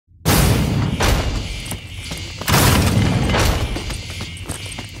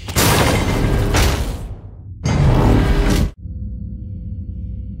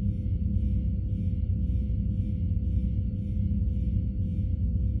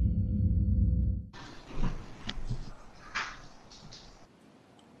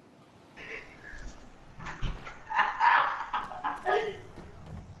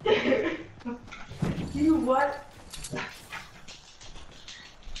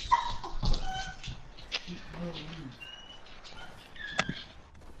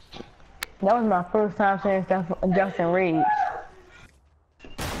That was my first time saying stuff Justin Reed.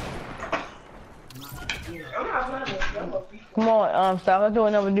 Come on, stop. Let's do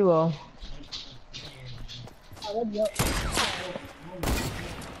another duo. I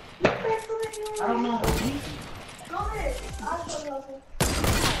don't know. Go ahead. I'll show you.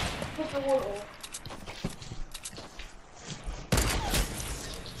 Put the wood on.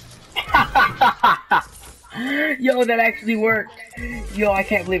 Yo, that actually worked. Yo, I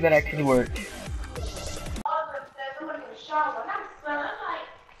can't believe that actually worked.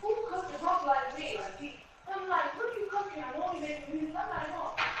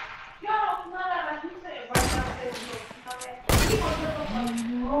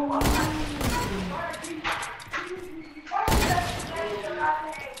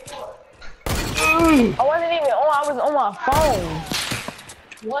 I wasn't even on, I was on my phone.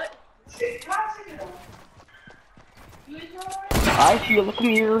 What? Alright, Sheila, come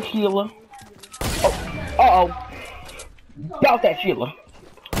here, Sheila. Oh, uh-oh. Doubt that, Sheila.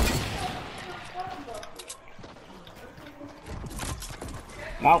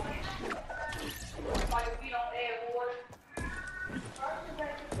 Out.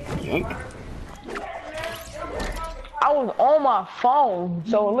 Yoink. I was on my phone,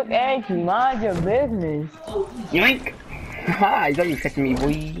 so look at you, mind your business. Yoink. Haha, you thought you were catching me,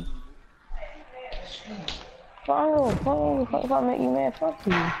 boy. Phone, if I make you mad, fuck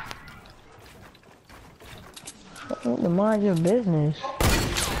you. To mind your business.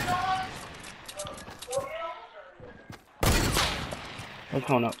 What's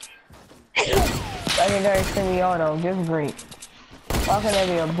going up? Legendary semi-auto, just great. Why can there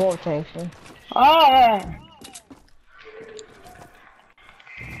be a bolt tension? Ah!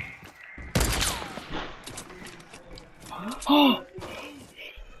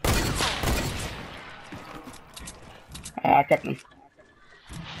 I kept him.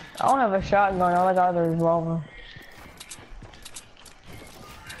 I don't have a shotgun, all I got is a revolver.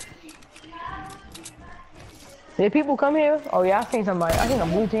 Did people come here? Oh yeah, I seen somebody. I seen a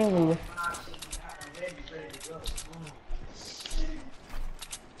blue team leader.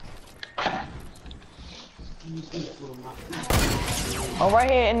 Oh, right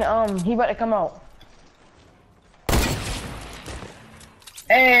here, and he about to come out.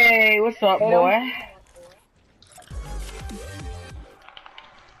 Hey, what's up, boy?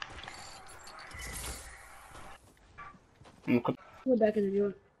 We're back in the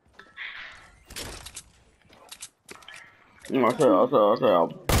York. What's up?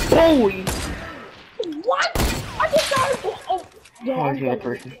 Boy! What? I just got it. Oh, How is that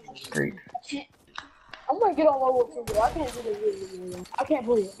person? Great. I'm gonna get all over from you. I can't do it. I can't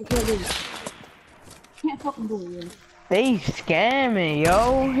believe it. I can't do it. I can't fucking believe it. They scamming,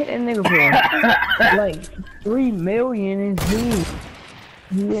 yo. Hit that nigga for like 3 million in his.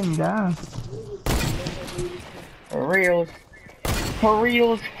 He didn't die. For reals. For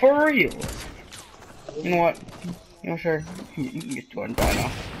reals. For reals. You know what? You know, sure. You can just go ahead and die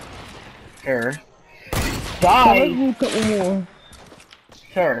now. Sure. Die! Let's do a couple more.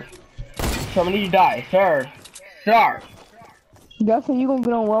 Sir. Somebody need to die. Sir. Sir. Justin, you gonna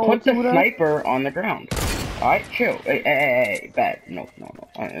get on well Put with the sniper on the ground. Alright, chill. Hey, bad. No.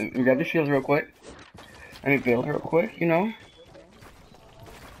 Let me grab the shields real quick. Let me build real quick, you know?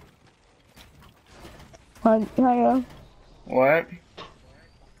 Hiya. What?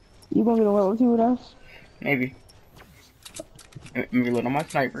 You gonna get on well with us? Maybe. Let me reload on my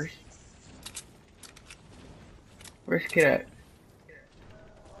snipers. Where's the kid at?